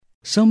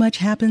So much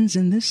happens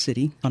in this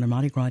city on a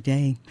Mardi Gras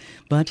day,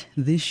 but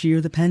this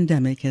year the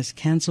pandemic has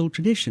canceled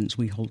traditions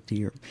we hold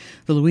dear.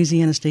 The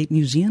Louisiana State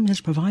Museum is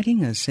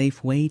providing a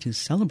safe way to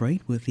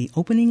celebrate with the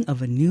opening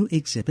of a new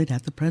exhibit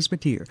at the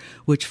Presbytere,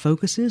 which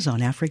focuses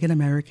on African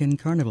American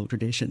Carnival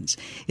traditions.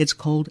 It's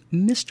called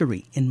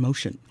Mystery in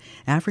Motion,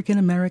 African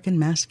American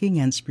Masking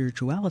and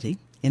Spirituality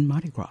in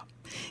Mardi Gras.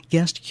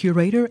 Guest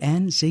curator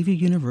and Xavier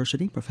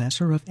University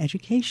professor of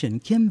education,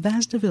 Kim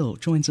Vaz-Deville,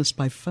 joins us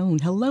by phone.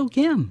 Hello,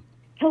 Kim.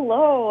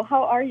 Hello,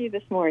 how are you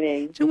this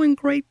morning? Doing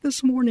great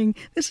this morning.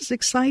 This is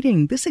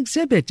exciting. This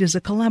exhibit is a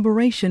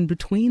collaboration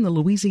between the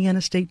Louisiana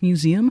State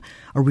Museum,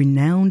 a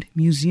renowned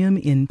museum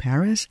in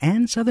Paris,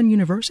 and Southern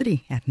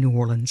University at New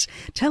Orleans.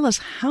 Tell us,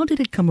 how did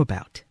it come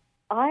about?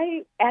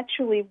 I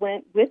actually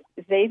went with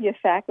Xavier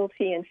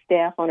faculty and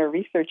staff on a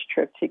research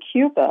trip to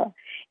Cuba,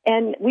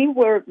 and we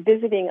were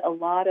visiting a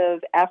lot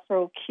of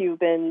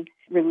Afro-Cuban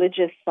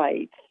religious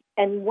sites.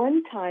 And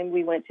one time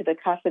we went to the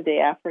Casa de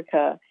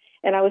Africa,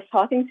 and I was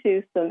talking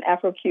to some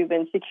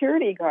Afro-Cuban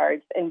security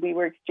guards, and we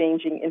were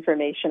exchanging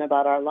information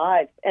about our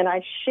lives. And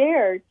I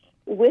shared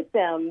with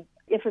them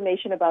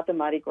information about the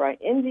Mardi Gras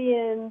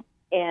Indians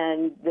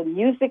and the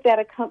music that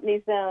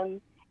accompanies them.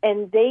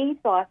 And they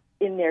thought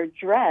in their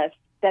dress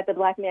that the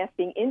Black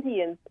masking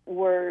Indians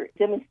were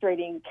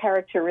demonstrating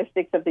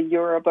characteristics of the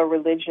Yoruba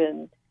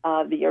religion,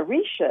 the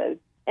Orishas.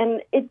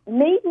 And it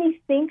made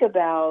me think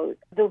about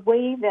the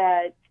way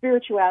that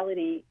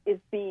spirituality is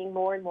being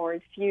more and more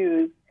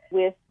infused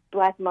with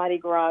Black Mardi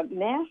Gras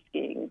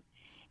masking.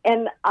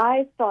 And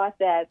I thought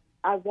that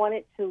I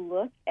wanted to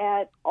look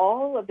at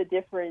all of the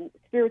different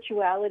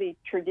spirituality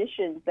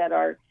traditions that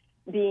are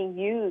being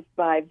used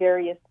by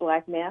various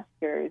Black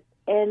maskers.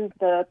 And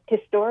the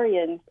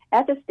historians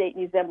at the State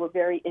Museum were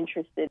very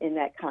interested in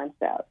that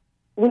concept.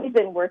 We've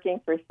been working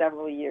for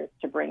several years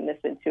to bring this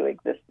into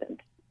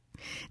existence.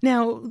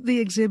 Now, the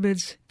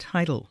exhibit's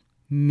title,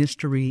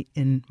 Mystery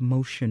in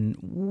Motion,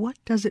 what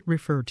does it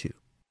refer to?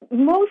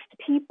 Most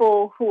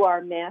people who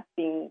are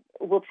masking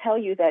will tell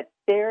you that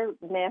their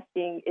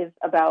masking is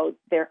about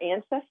their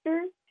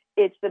ancestors.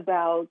 It's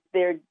about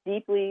their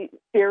deeply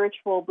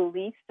spiritual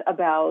beliefs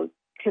about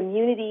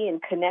community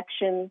and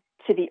connection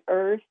to the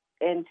earth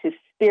and to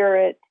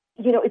spirit.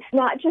 You know, it's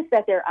not just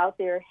that they're out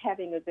there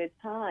having a good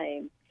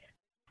time.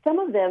 Some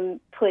of them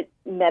put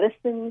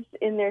medicines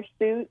in their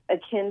suit,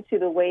 akin to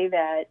the way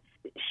that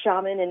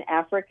shaman in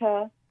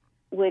Africa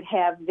would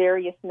have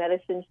various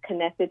medicines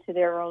connected to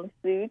their own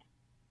suit.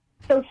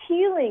 So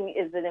healing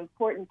is an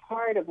important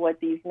part of what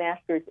these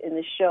maskers in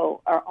the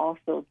show are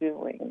also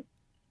doing.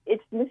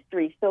 It's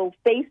mystery. So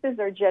faces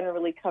are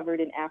generally covered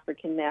in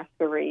African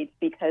masquerades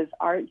because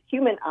our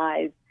human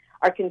eyes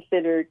are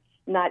considered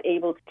not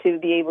able to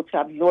be able to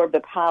absorb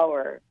the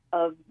power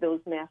of those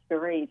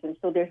masquerades. And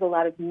so there's a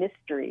lot of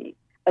mystery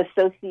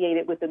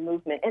associated with the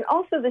movement. And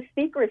also the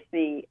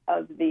secrecy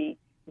of the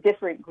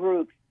different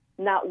groups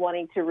not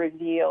wanting to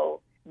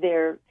reveal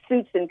their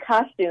suits and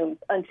costumes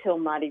until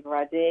Mardi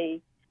Gras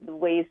Day. The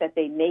ways that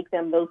they make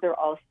them, those are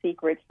all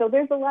secrets. So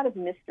there's a lot of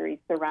mystery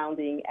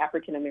surrounding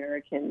African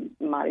American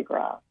Mardi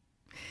Gras.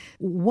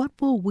 What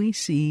will we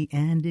see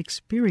and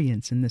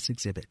experience in this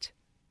exhibit?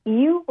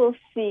 You will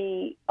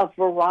see a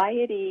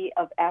variety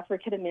of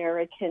African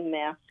American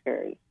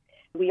maskers.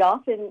 We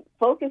often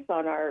focus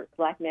on our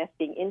Black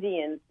masking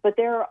Indians, but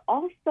there are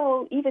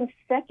also even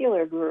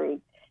secular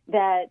groups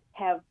that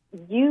have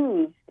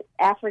used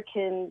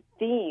African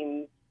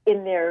themes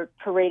in their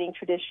parading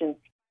traditions.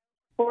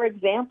 For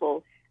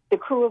example, the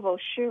crew of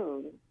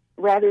Oshun,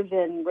 rather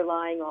than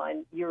relying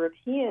on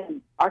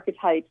European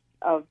archetypes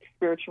of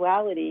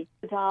spirituality,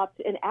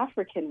 adopt an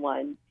African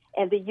one.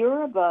 And the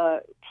Yoruba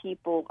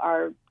people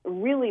are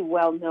really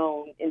well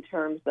known in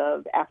terms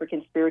of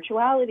African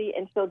spirituality,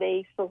 and so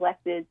they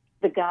selected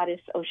the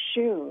goddess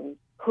Oshun,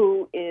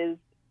 who is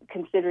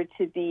considered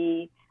to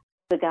be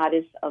the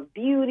goddess of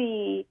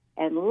beauty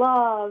and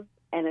love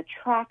and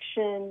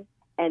attraction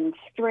and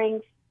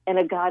strength and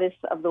a goddess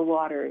of the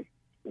waters.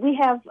 We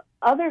have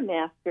other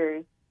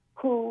maskers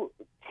who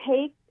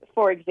take,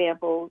 for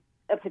example,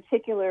 a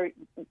particular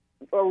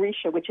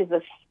Orisha, which is a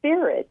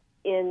spirit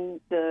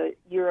in the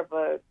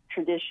Yoruba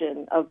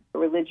tradition of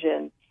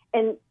religion.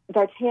 And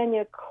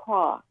D'Artagnan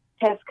Croix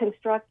has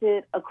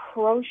constructed a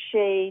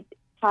crocheted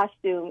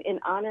costume in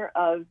honor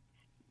of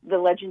the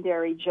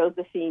legendary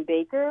Josephine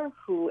Baker,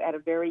 who at a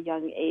very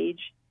young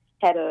age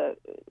had an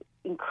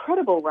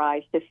incredible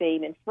rise to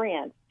fame in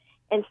France.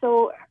 And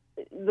so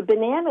the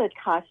banana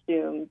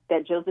costume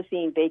that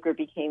Josephine Baker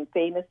became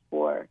famous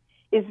for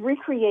is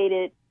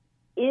recreated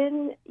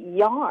in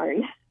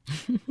yarn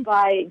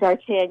by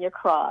D'Artagnan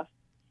Croix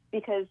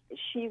because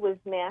she was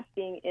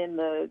masking in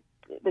the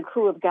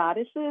crew of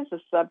goddesses, a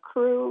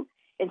sub-crew,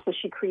 and so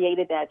she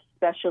created that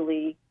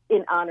specially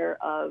in honor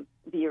of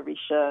the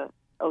Orisha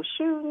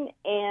Oshun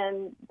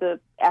and the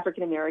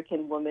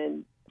African-American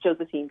woman,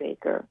 Josephine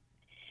Baker.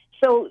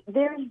 So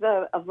there's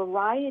a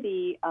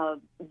variety of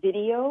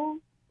video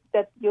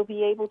that you'll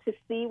be able to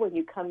see when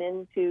you come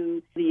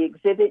into the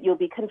exhibit. You'll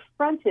be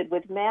confronted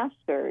with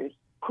maskers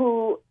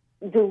who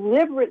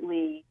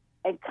deliberately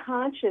and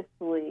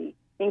consciously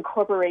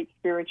incorporate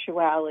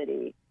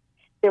spirituality.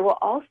 There will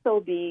also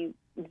be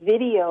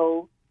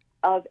video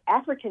of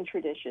African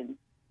traditions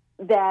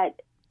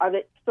that are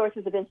the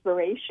sources of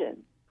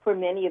inspiration for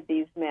many of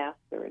these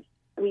masters.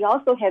 We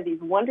also have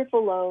these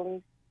wonderful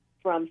loans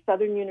from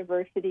Southern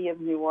University of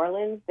New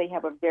Orleans. They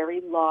have a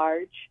very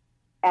large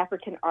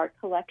African art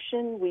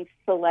collection. We've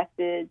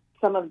selected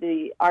some of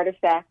the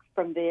artifacts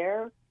from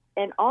there,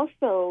 and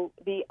also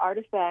the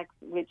artifacts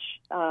which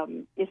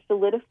is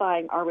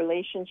solidifying our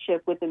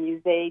relationship with the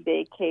Musée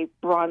des Quai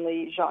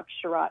Branly Jacques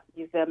Chirac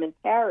Museum in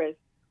Paris.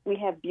 We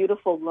have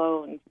beautiful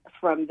loans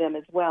from them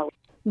as well.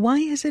 Why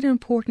is it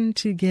important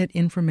to get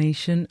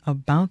information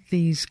about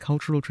these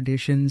cultural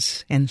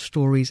traditions and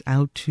stories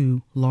out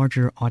to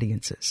larger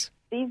audiences?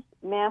 These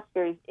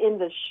masters in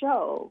the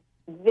show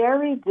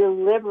very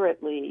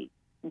deliberately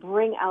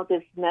bring out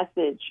this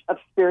message of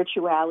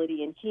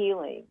spirituality and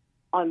healing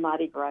on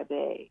Mardi Gras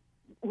Day.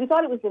 We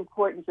thought it was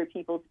important for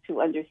people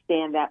to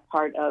understand that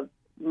part of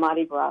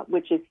Mardi Gras,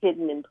 which is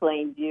hidden in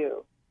plain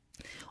view.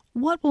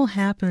 What will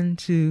happen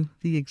to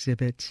the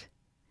exhibit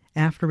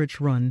after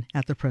its run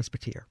at the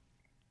Presbytere?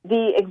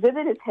 The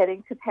exhibit is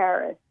heading to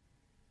Paris,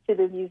 to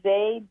the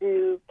Musée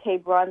du Quai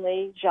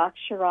Branly Jacques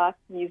Chirac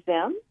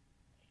Museum,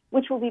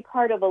 which will be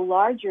part of a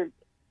larger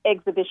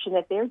exhibition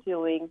that they're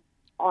doing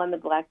on the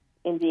Black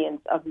Indians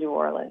of New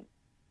Orleans.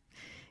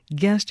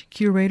 Guest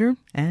curator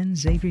and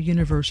Xavier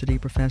University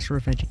professor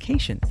of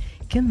education,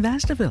 Kim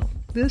Vaz-Deville.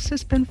 This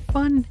has been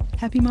fun.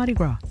 Happy Mardi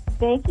Gras.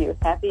 Thank you.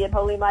 Happy and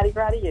holy Mardi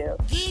Gras to you.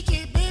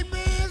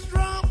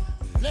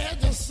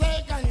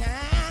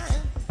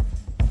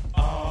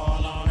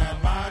 All on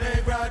that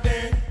Mardi Gras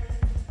day.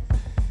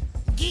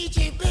 Get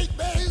your big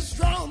bass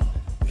drum,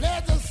 play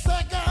the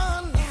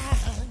second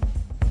line.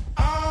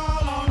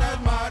 All on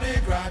that Mardi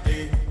Gras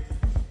day.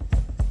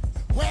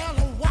 Well,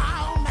 a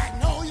wild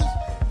magnolia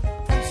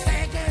from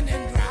Second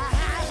and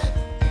Dry.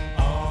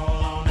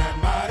 All on that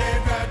Mardi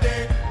Gras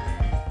day.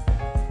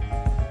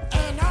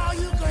 And all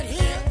you could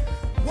hear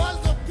was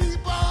the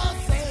people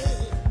say,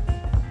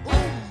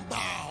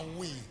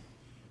 "Bow-wee,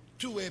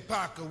 to a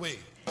park away."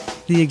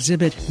 The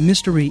exhibit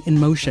Mystery in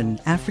Motion,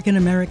 African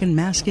American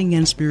Masking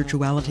and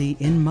Spirituality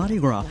in Mardi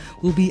Gras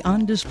will be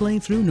on display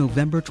through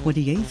November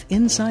 28th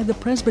inside the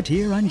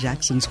Presbytere on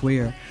Jackson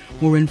Square.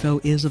 More info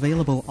is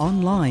available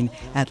online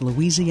at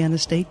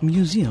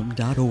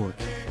louisianastatemuseum.org.